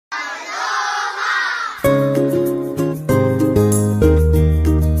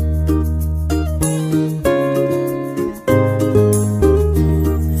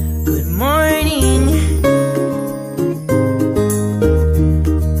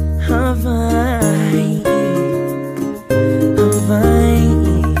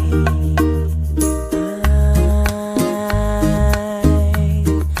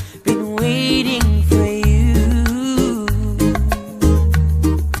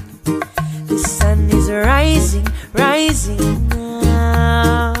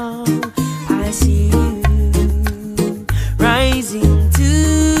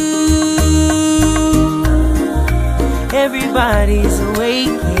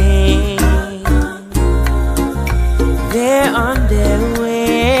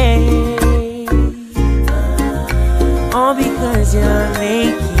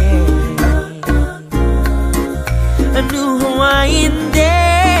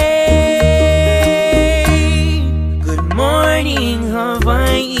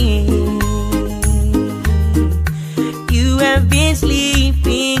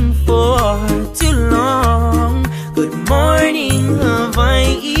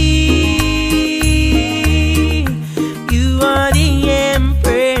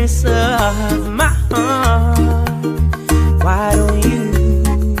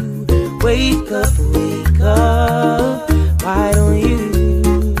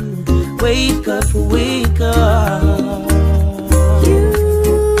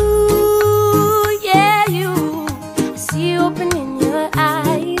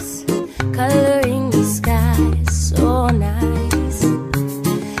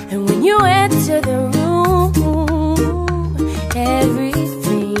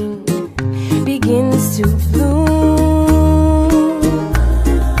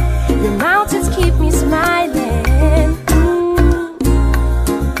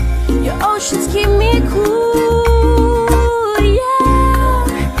emotions keep me cool, yeah.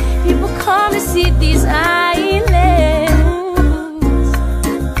 People come to see these islands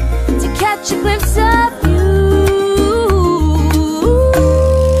to catch a glimpse of you.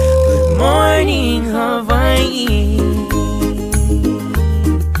 Good morning, Hawaii.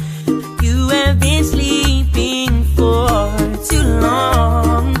 You have been sleeping for too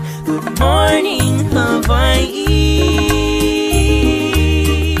long. Good morning, Hawaii.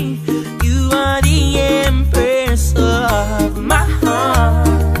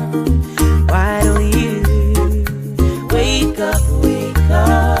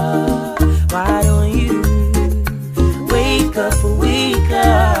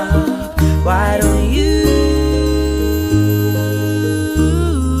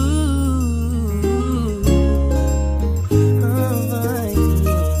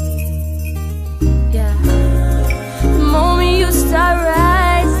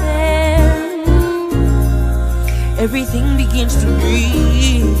 Everything begins to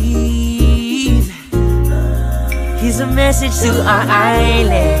breathe. Here's a message to our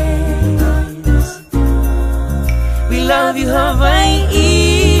islands. We love you, Hawaii.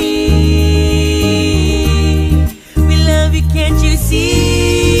 We love you, can't you see?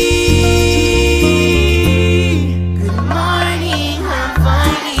 Good morning,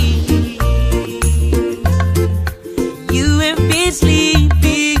 Hawaii. You have been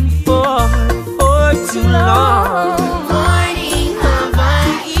sleeping for too long.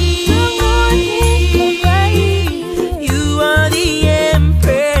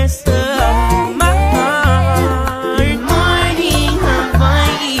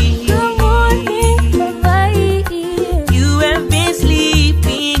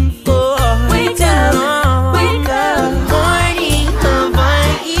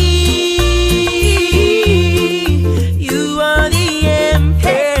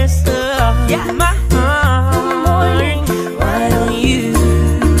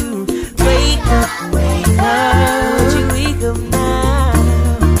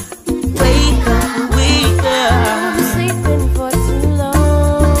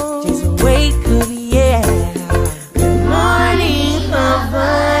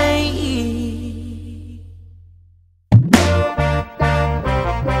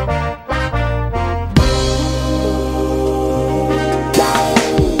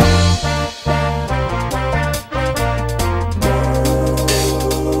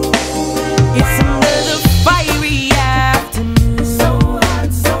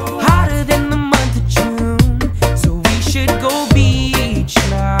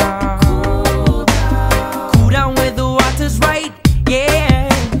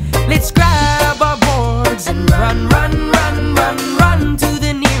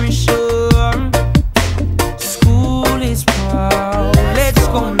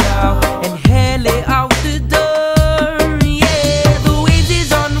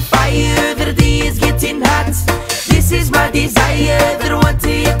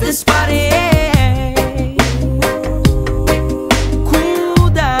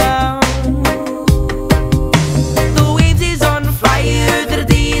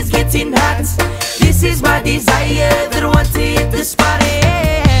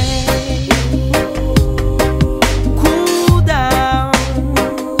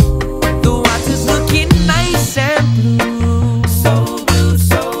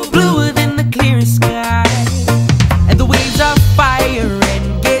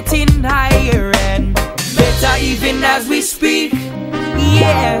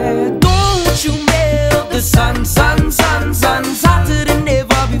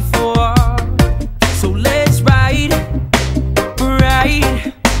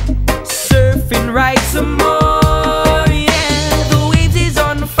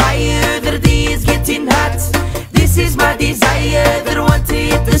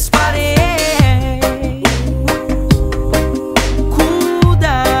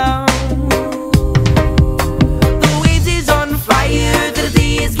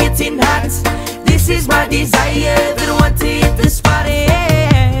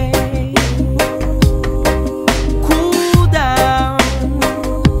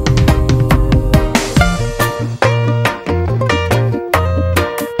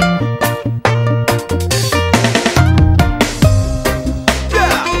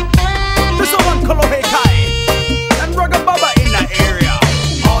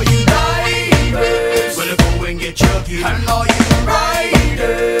 And all you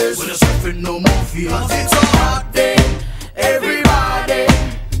riders, with a surfing no more fear. It's a hot day, everybody.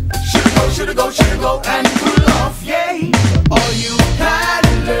 Shoulda go, and pull off, yay. All you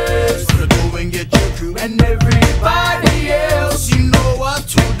paddlers, gonna go and get your crew. And everybody else, you know what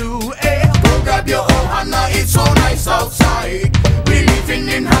to do, eh?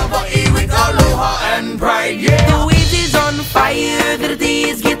 fire, the day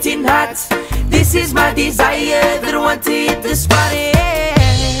is getting hot. This is my desire, that I want to hit the spot.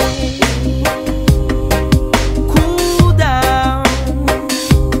 Cool down.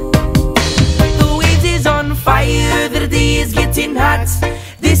 The waves is on fire, the day is getting hot.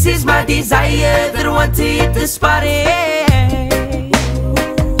 This is my desire, that I want to hit the spot.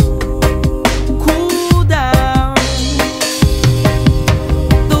 Cool down.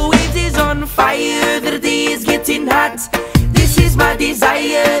 The waves is on fire, the day is getting hot. This is my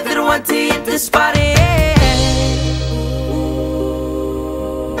desire, that I want to hit the spot.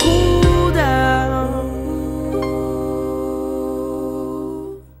 Cool down.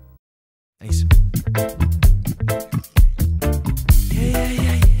 Nice.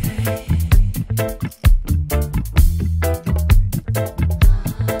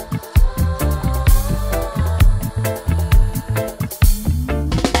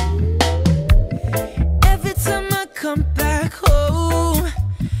 Every time I come back home,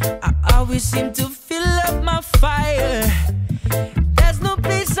 I always seem to fill up my fire. There's no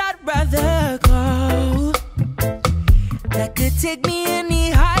place I'd rather go that could take me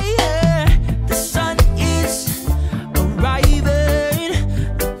any higher. The sun is arriving,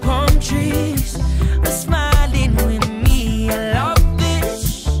 the palm trees are smiling with me. I love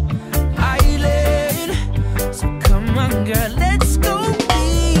this island, so come on girl, let's go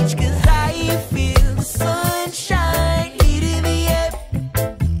beach, 'cause I feel the sunshine hitting the air.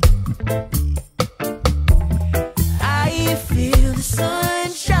 I feel the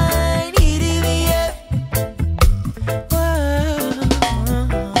sunshine hitting the air. Whoa.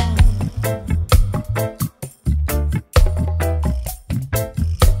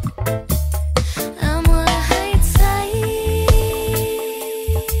 I'm on a high tide,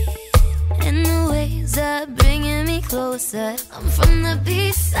 and the waves are bringing me closer. I'm from the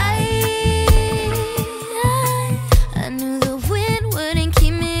beach side. I knew the wind wouldn't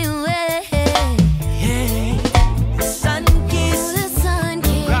keep me away. The sun keeps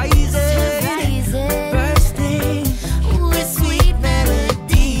rising, bursting with sweet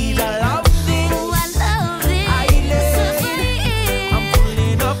melodies. I love this. Island. I'm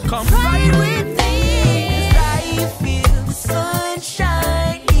pulling up, come ride with me. 'Cause I feel the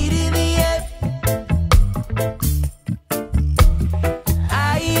sunshine hitting the air. I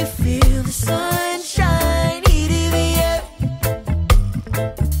feel the sunshine hitting the air.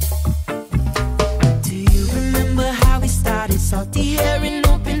 Do you remember how we started? Salty air and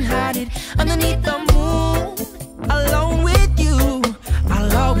open-hearted underneath the moon, alone with you.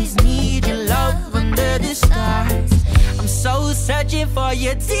 I'll always need your love under the stars. I'm so searching for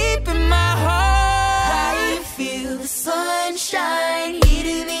you deep in my heart. I feel the sunshine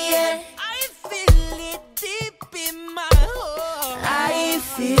hitting the air. I feel it deep in my heart. I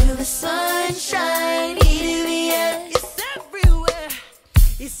feel the sunshine hitting the air. It's everywhere.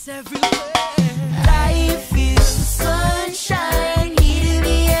 It's everywhere. I feel the sunshine hitting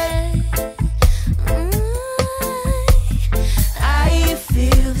the air. I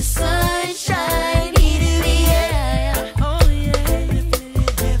feel the sunshine hitting the air. Oh yeah.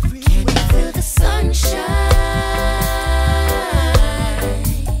 Can you feel the sunshine?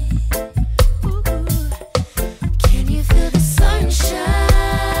 Can you feel the sunshine?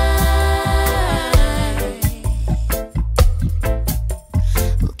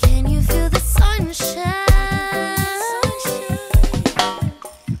 Can you feel the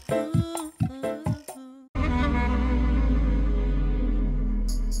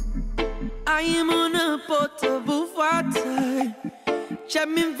I am on a boat of water,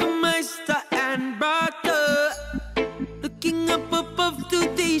 jamming for my star and brother, looking up above to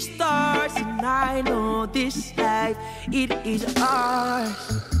the stars, and I know this life, it is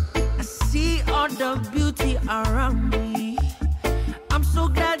ours. I see all the beauty around me. I'm so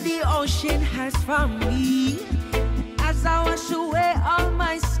glad the ocean has found me. As I wash away all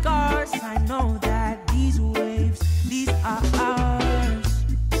my scars, I know that these waves, these are ours.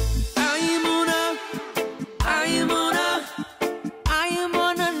 I am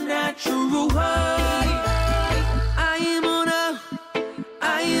on a natural high. I am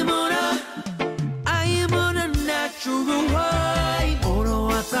on a natural high. Oh no,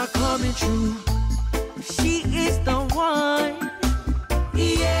 what's not coming true? She is the one.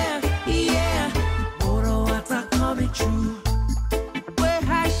 Yeah, yeah. Oh no, what's not coming true? Where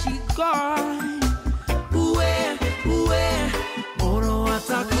has she gone? Where? Oh no, what's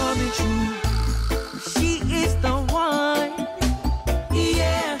not coming true? She is the one.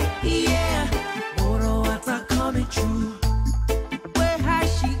 Yeah, yeah. Oh no, what's not coming true? Where has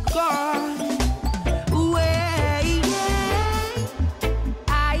she gone? Where? Yeah.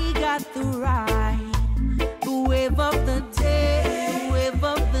 I got the right.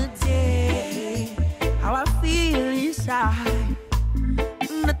 sky.